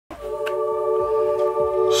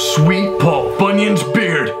Sweet Paul Bunyan's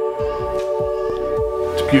beard.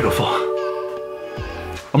 It's beautiful.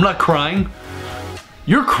 I'm not crying.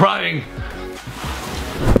 You're crying.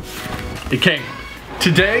 Okay,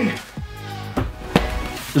 today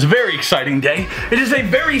is a very exciting day. It is a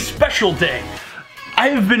very special day. I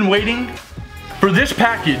have been waiting for this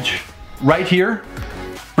package right here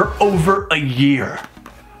for over a year.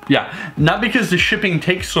 Yeah, not because the shipping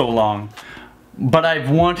takes so long, but I've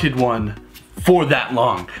wanted one for that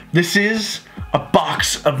long. This is a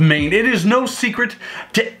Box of Maine. It is no secret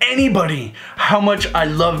to anybody how much I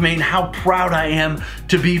love Maine, how proud I am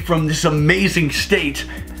to be from this amazing state.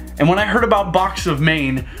 And when I heard about Box of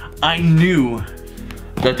Maine, I knew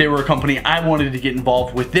that they were a company I wanted to get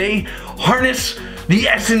involved with. They harness the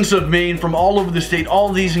essence of Maine from all over the state,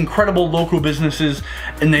 all these incredible local businesses,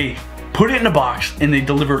 and they put it in a box and they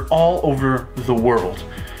deliver it all over the world.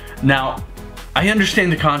 Now, I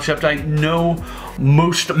understand the concept. I know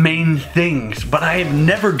most Maine things, but I have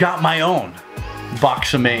never got my own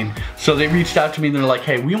Box of Maine. So they reached out to me and they're like,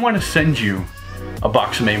 hey, we want to send you a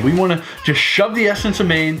Box of Maine. We want to just shove the essence of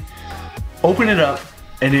Maine, open it up,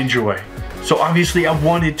 and enjoy. So obviously I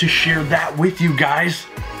wanted to share that with you guys.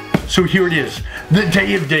 So here it is, the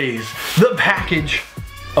day of days, the package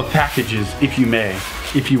of packages, if you may,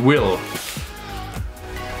 if you will.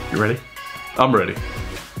 You ready? I'm ready.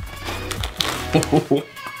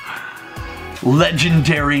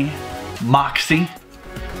 Legendary Moxie.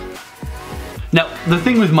 Now, the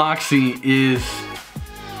thing with Moxie is,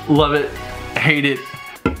 love it, hate it,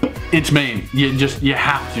 it's Maine. You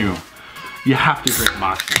have to drink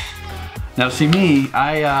Moxie. Now, see me,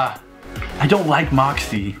 I don't like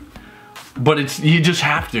Moxie, but you just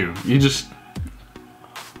have to.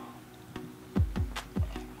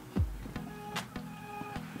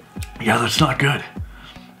 Yeah, that's not good.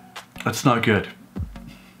 That's not good.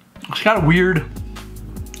 It's kind of weird.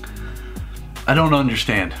 I don't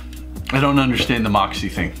understand. I don't understand the Moxie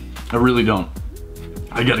thing. I really don't.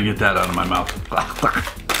 I gotta get that out of my mouth.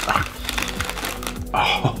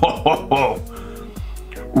 Oh.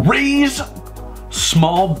 Ray's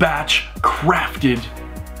small batch crafted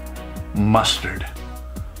mustard.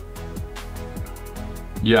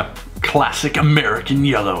 Yeah, classic American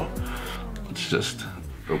yellow. Let's just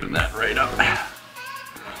open that right up.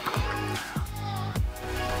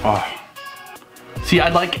 Oh. See, I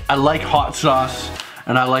like hot sauce,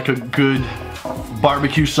 and I like a good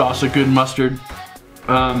barbecue sauce, a good mustard.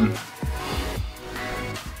 I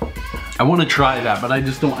want to try that, but I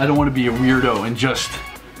don't want to be a weirdo and just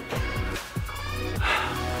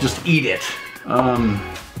eat it.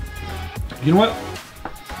 You know what?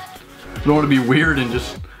 I don't want to be weird and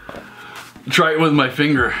just try it with my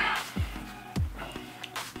finger.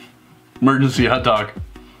 Emergency hot dog.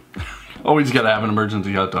 Always gotta have an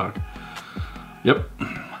emergency hot dog. Yep.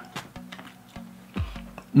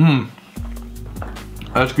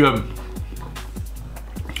 That's good.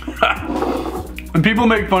 And people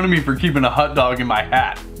make fun of me for keeping a hot dog in my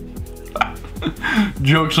hat.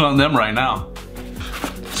 Joke's on them right now.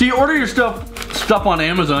 See, you order your stuff on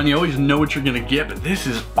Amazon, you always know what you're gonna get, but this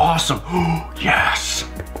is awesome. Yes.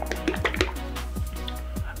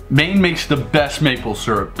 Maine makes the best maple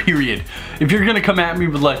syrup, period. If you're gonna come at me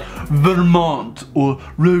with like Vermont or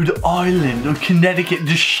Rhode Island or Connecticut,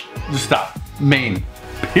 just stop. Maine,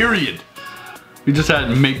 period. We just had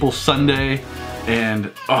maple sundae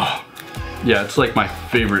and oh, yeah, it's like my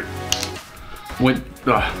favorite.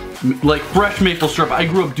 Like fresh maple syrup, I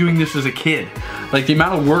grew up doing this as a kid. Like the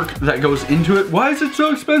amount of work that goes into it, why is it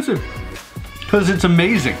so expensive? Because it's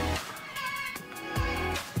amazing.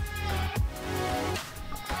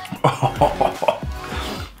 Oh,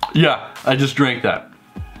 yeah, I just drank that.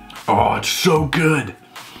 Oh, it's so good.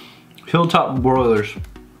 Hilltop broilers.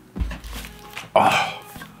 Oh.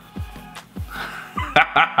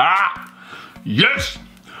 Yes!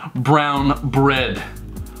 Brown bread.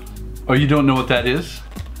 Oh, you don't know what that is?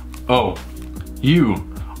 Oh,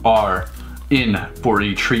 you are in for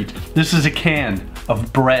a treat. This is a can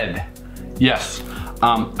of bread. Yes.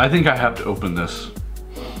 I think I have to open this.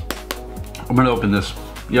 I'm gonna open this.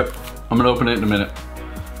 Yep, I'm gonna open it in a minute.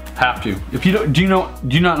 Have to. If you don't, do you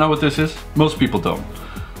not know what this is? Most people don't.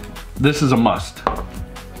 This is a must.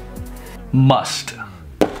 Must.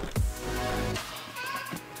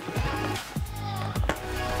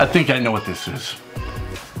 I think I know what this is.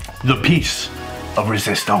 The piece of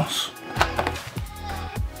resistance.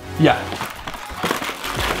 Yeah.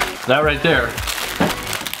 That right there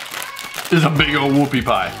is a big old whoopie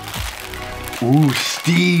pie. Ooh,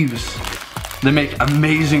 Steve's. They make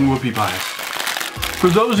amazing whoopie pies. For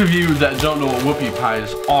those of you that don't know what whoopie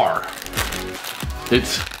pies are,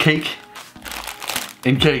 it's cake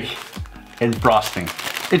and cake and frosting.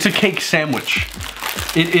 It's a cake sandwich.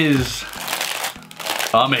 It is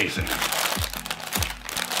amazing.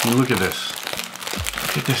 And look at this.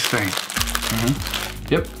 Look at this thing.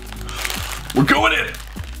 Yep. We're going in.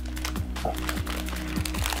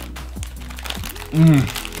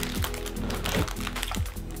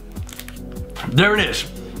 There it is.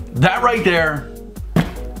 That right there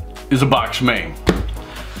is a Box of Maine.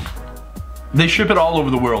 They ship it all over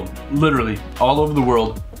the world, literally all over the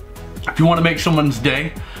world. If you want to make someone's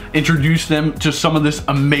day, introduce them to some of this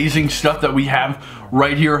amazing stuff that we have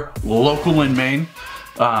right here, local in Maine.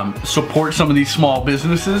 Support some of these small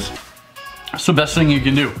businesses. It's the best thing you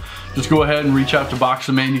can do. Just go ahead and reach out to Box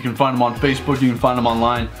of Maine. You can find them on Facebook, you can find them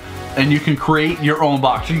online, and you can create your own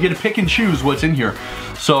box. You get to pick and choose what's in here.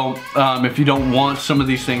 So if you don't want some of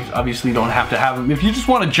these things, obviously you don't have to have them. If you just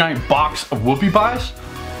want a giant box of whoopie pies,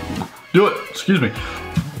 do it. Excuse me.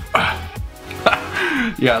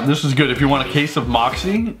 Yeah, this is good. If you want a case of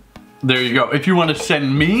Moxie, there you go. If you want to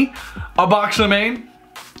send me a Box of Maine,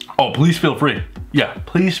 oh, please feel free. Yeah,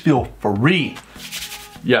 please feel free.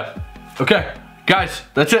 Yeah. Okay, guys,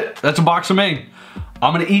 that's it. That's a Box of Maine.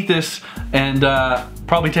 I'm gonna eat this and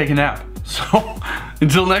probably take a nap. So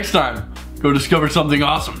until next time, go discover something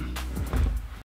awesome.